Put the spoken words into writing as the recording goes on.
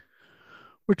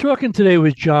We're talking today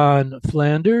with John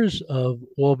Flanders of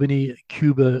Albany,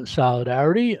 Cuba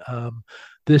Solidarity.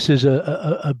 This is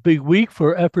a big week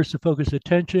for efforts to focus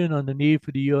attention on the need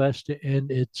for the U.S. to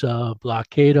end its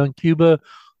blockade on Cuba.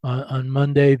 On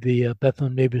Monday, the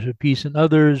Bethlehem Neighbors for Peace and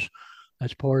others,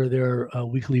 as part of their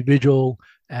weekly vigil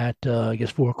at, I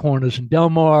guess, Four Corners in Del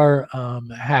Mar,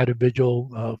 had a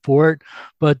vigil for it.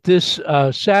 But this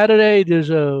Saturday, there's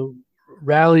a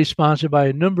rally sponsored by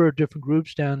a number of different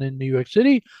groups down in New York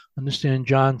City. I understand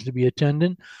John's to be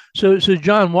attending. So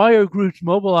John, why are groups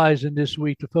mobilizing this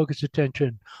week to focus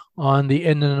attention on the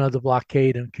ending of the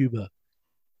blockade on Cuba?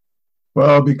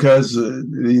 Well, because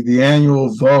the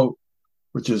annual vote,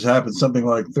 which has happened something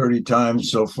like 30 times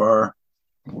so far,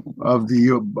 of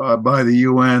the by the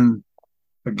UN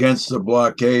against the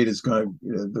blockade is going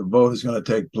to the vote is going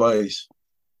to take place,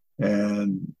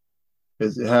 and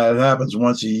it happens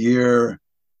once a year.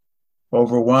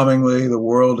 Overwhelmingly, the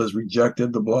world has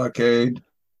rejected the blockade,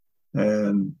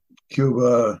 and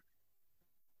Cuba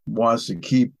wants to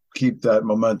keep that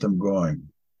momentum going.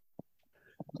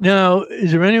 Now,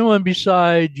 is there anyone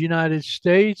besides the United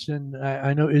States? And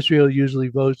I know Israel usually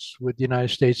votes with the United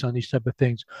States on these type of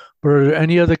things, but are there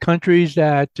any other countries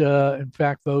that, in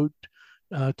fact, vote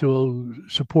to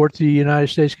support the United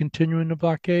States continuing the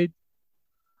blockade?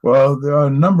 Well, there are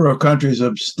a number of countries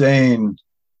abstain.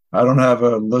 I don't have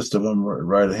a list of them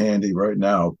right handy right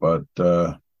now, but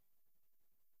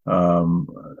um,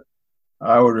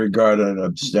 I would regard an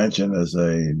abstention as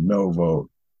a no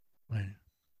vote. Right.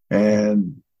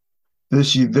 And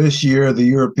this year, the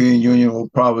European Union will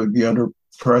probably be under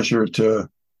pressure to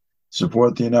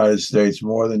support the United States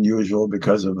more than usual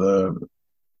because of the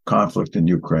conflict in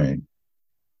Ukraine.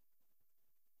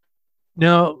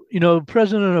 Now,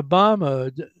 President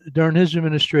Obama during his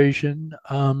administration,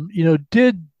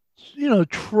 did,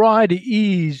 try to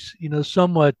ease,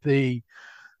 somewhat the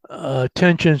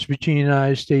tensions between the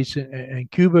United States and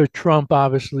Cuba. Trump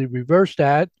obviously reversed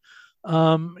that.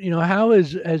 How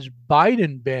has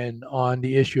Biden been on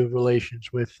the issue of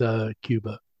relations with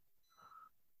Cuba?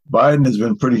 Biden has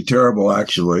been pretty terrible,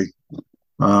 actually.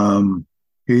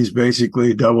 He's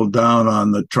basically doubled down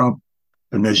on the Trump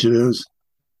initiatives.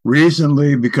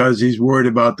 Recently, because he's worried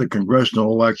about the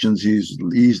congressional elections, he's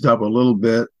eased up a little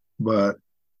bit. But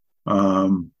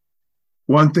one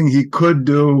thing he could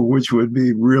do, which would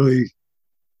be really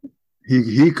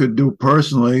he could do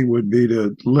personally, would be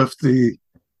to lift the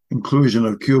inclusion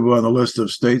of Cuba on the list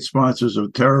of state sponsors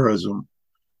of terrorism.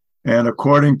 And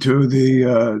according to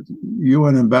the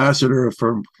UN ambassador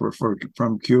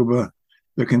from Cuba,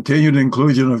 the continued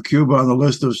inclusion of Cuba on the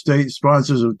list of state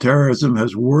sponsors of terrorism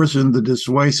has worsened the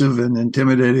dissuasive and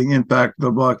intimidating impact of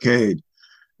the blockade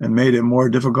and made it more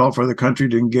difficult for the country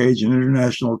to engage in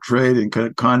international trade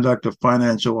and conduct of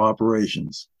financial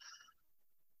operations.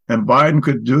 And Biden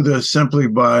could do this simply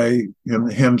by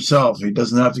himself. He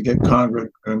doesn't have to get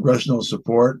congressional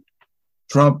support.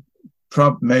 Trump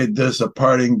made this a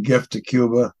parting gift to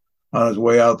Cuba on his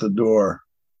way out the door.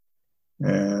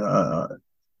 And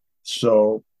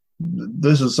so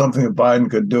this is something that Biden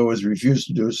could do, has refused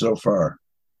to do so far.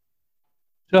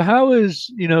 So how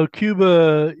is,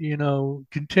 Cuba,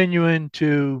 continuing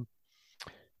to,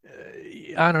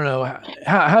 I don't know,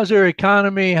 how's their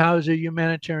economy? How's their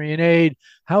humanitarian aid?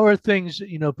 How are things,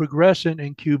 progressing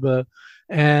in Cuba?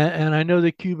 And I know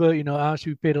that Cuba,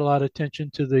 obviously paid a lot of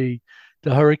attention to the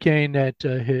hurricane that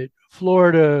hit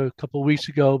Florida a couple of weeks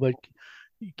ago, but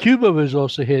Cuba was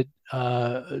also hit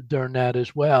during that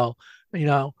as well.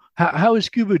 How is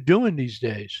Cuba doing these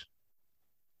days?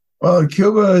 Well,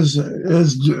 Cuba is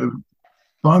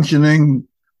functioning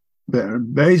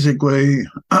basically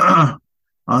on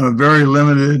a very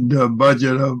limited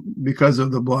budget because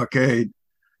of the blockade,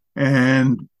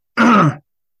 and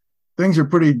things are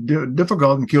pretty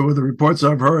difficult in Cuba. The reports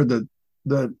I've heard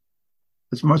that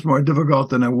it's much more difficult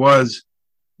than it was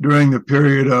during the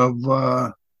period of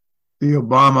the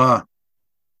Obama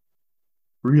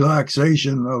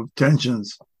relaxation of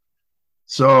tensions.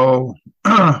 So,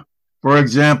 for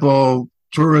example,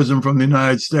 tourism from the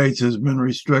United States has been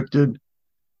restricted.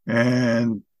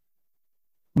 And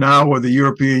now with the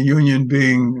European Union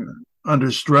being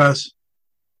under stress,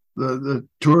 the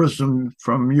tourism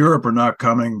from Europe are not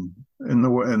coming in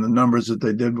the numbers that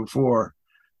they did before.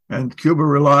 And Cuba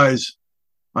relies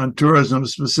on tourism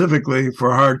specifically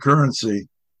for hard currency,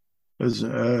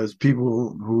 as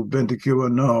people who've been to Cuba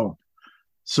know.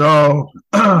 So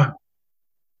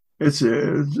it's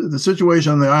the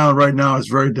situation on the island right now is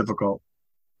very difficult.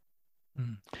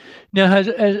 Now,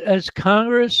 has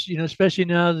Congress, especially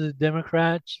now the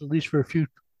Democrats, at least for a few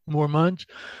more months,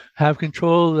 have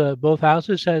control of both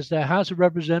houses. Has the House of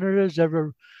Representatives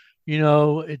ever,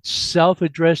 itself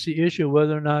addressed the issue of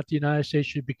whether or not the United States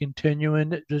should be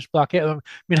continuing this blockade? I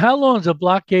mean, how long has the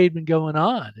blockade been going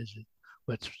on? Is it,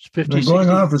 what, It's 50, been going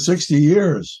 60? on for 60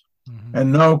 years, Mm-hmm.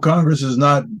 and no, Congress has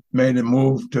not made a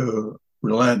move to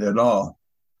relent at all.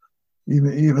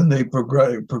 Even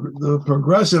the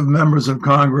progressive members of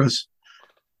Congress,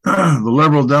 the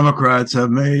liberal Democrats,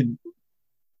 have made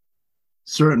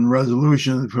certain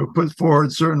resolutions, put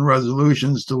forward certain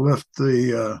resolutions to lift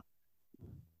the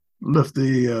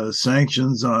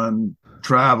sanctions on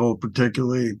travel,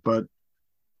 particularly, but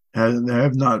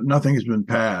nothing has been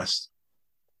passed.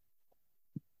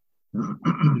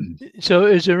 So,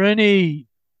 is there any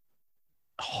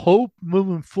hope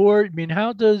moving forward? I mean,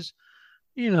 how does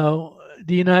the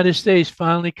United States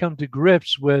finally come to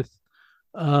grips with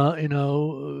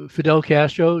Fidel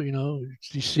Castro,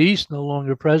 deceased, no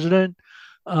longer president.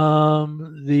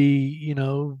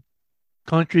 The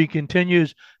country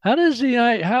continues. How's the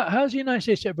United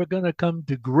States ever going to come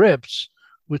to grips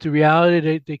with the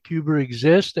reality that Cuba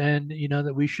exists and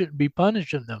that we shouldn't be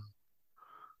punishing them?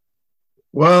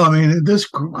 Well, I mean, this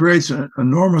creates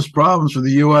enormous problems for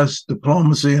the U.S.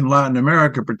 diplomacy in Latin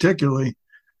America, particularly,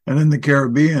 and in the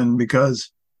Caribbean,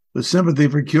 because the sympathy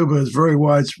for Cuba is very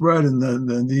widespread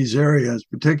in these areas,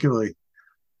 particularly.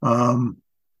 But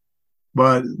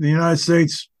the United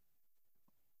States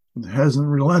hasn't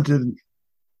relented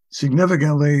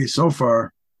significantly so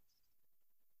far.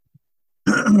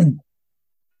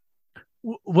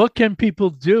 What can people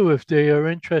do if they are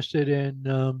interested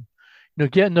in,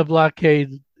 getting the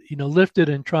blockade, lifted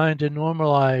and trying to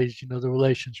normalize, the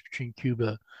relations between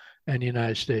Cuba and the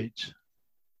United States?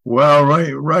 Well,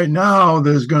 right now,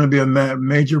 there's going to be a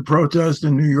major protest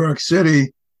in New York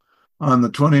City on the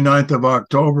 29th of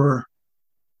October,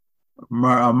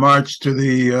 a march to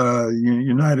the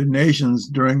United Nations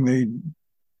during the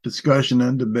discussion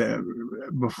and debate,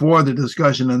 before the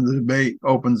discussion and the debate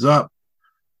opens up,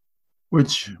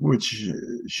 which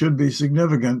should be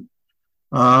significant,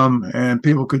 and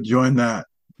people could join that,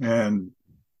 and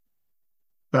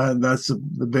that's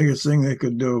the biggest thing they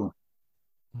could do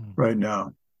right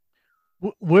now.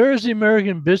 Where is the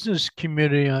American business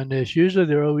community on this? Usually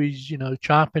they're always,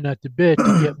 chomping at the bit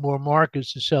to get more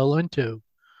markets to sell into.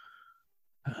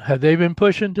 Have they been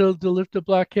pushing to lift the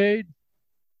blockade?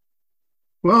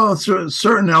 Well,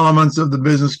 certain elements of the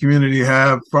business community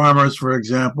have. Farmers, for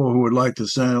example, who would like to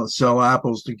sell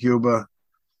apples to Cuba,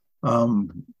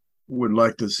 would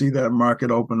like to see that market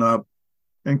open up.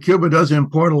 And Cuba does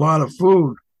import a lot of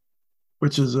food,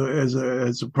 which is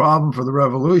a problem for the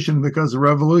revolution, because the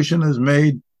revolution has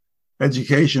made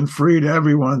education free to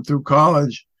everyone through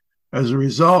college. As a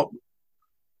result,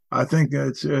 I think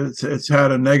it's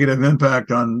had a negative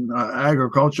impact on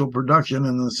agricultural production,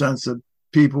 in the sense that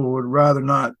people would rather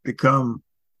not become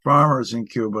farmers in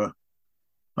Cuba.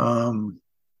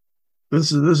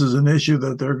 This is an issue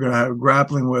that they're going to have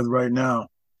grappling with right now.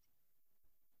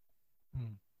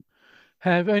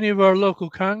 Have any of our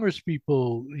local Congress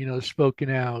people,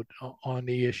 spoken out on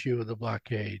the issue of the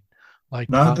blockade? Like,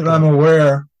 not that I'm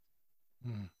aware.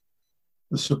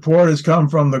 The support has come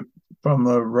from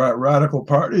the radical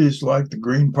parties like the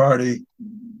Green Party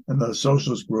and the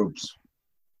socialist groups.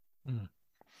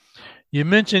 You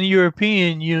mentioned the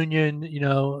European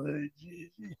Union,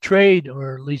 trade,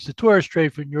 or at least the tourist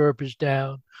trade from Europe, is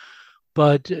down.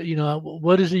 But,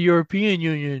 what is the European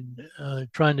Union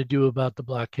trying to do about the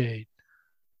blockade?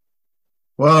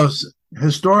 Well,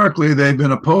 historically, they've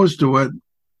been opposed to it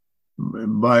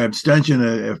by abstention,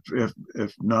 if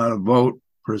not a vote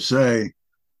per se.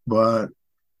 But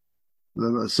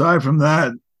aside from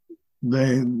that,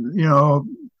 they,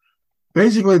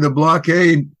 basically the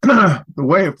blockade, the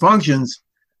way it functions,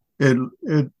 it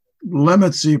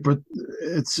limits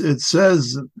it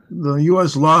says, the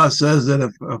U.S. law says that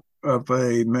if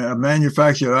a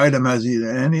manufactured item has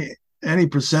any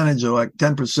percentage of, like,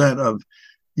 10% of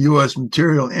U.S.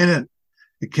 material in it,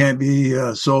 it can't be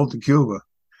sold to Cuba.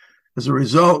 As a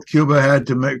result, Cuba had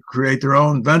to create their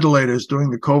own ventilators during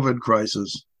the COVID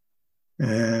crisis,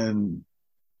 and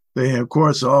they, of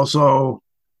course, also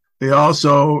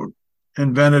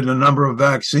invented a number of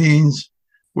vaccines,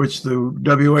 which the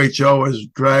WHO has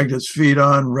dragged its feet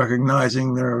on,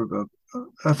 recognizing their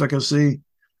efficacy.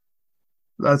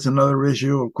 That's another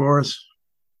issue, of course.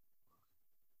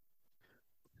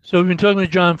 So we've been talking to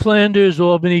John Flanders,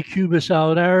 Albany Cuba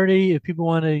Solidarity. If people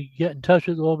want to get in touch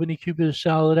with Albany Cuba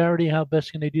Solidarity, how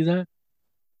best can they do that?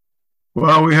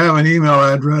 Well, we have an email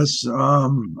address,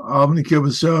 Albany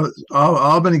Cuba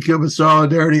Solidarity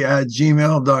at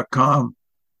gmail.com.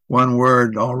 One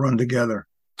word, all run together.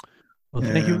 Well,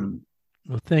 thank you. And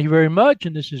Well, thank you very much.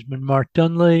 And this has been Mark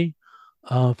Dunley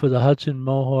for the Hudson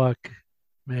Mohawk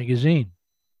Magazine.